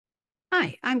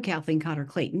Hi, I'm Kathleen Cotter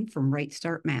Clayton from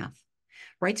RightStart Math.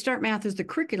 RightStart Math is the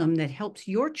curriculum that helps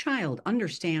your child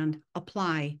understand,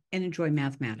 apply, and enjoy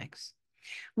mathematics.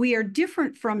 We are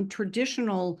different from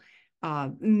traditional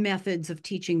methods of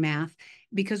teaching math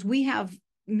because we have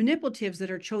manipulatives that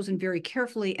are chosen very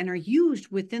carefully and are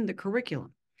used within the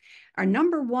curriculum. Our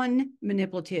number one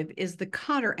manipulative is the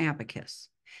Cotter abacus.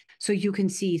 So you can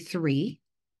see 3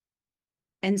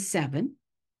 and 7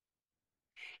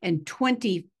 and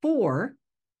 24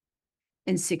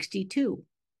 and 62.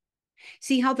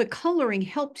 See how the coloring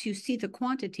helps you see the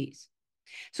quantities.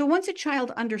 So once a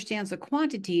child understands the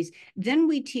quantities, then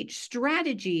we teach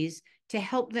strategies to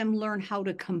help them learn how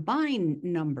to combine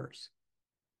numbers.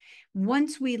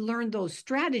 Once we learn those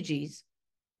strategies,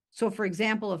 so for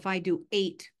example, if I do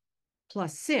 8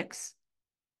 plus 6,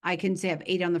 I can say I have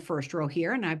 8 on the first row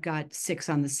here, and I've got 6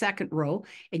 on the second row.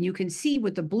 And you can see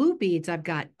with the blue beads, I've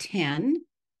got 10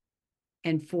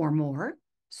 and 4 more.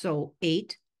 So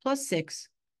 8 plus 6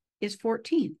 is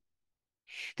 14.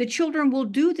 The children will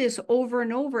do this over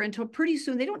and over until pretty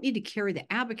soon they don't need to carry the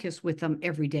abacus with them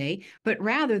every day, but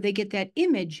rather they get that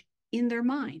image in their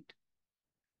mind.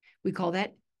 We call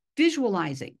that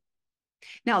visualizing.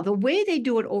 Now, the way they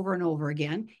do it over and over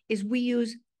again is we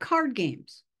use card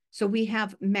games. So we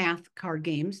have math card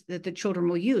games that the children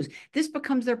will use. This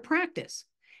becomes their practice.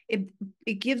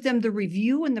 It gives them the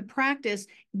review and the practice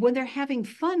when they're having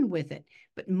fun with it.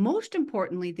 But most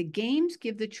importantly, the games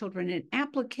give the children an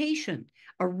application,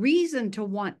 a reason to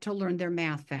want to learn their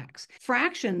math facts.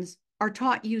 Fractions are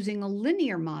taught using a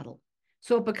linear model.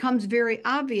 So it becomes very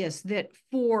obvious that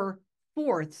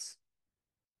 4/4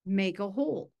 make a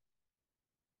whole.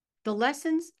 The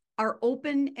lessons are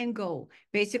open and go.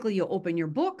 Basically, you open your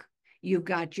book, you've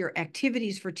got your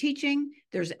activities for teaching.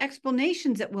 There's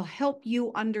explanations that will help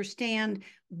you understand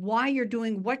why you're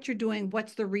doing,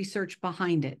 what's the research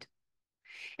behind it.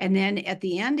 And then at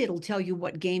the end, it'll tell you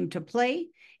what game to play.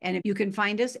 And you can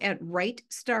find us at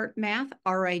RightStart Math,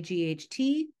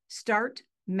 RIGHT,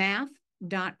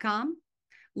 startmath.com.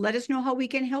 Let us know how we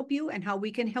can help you and how we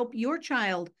can help your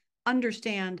child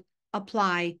understand,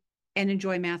 apply, and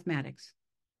enjoy mathematics.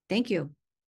 Thank you.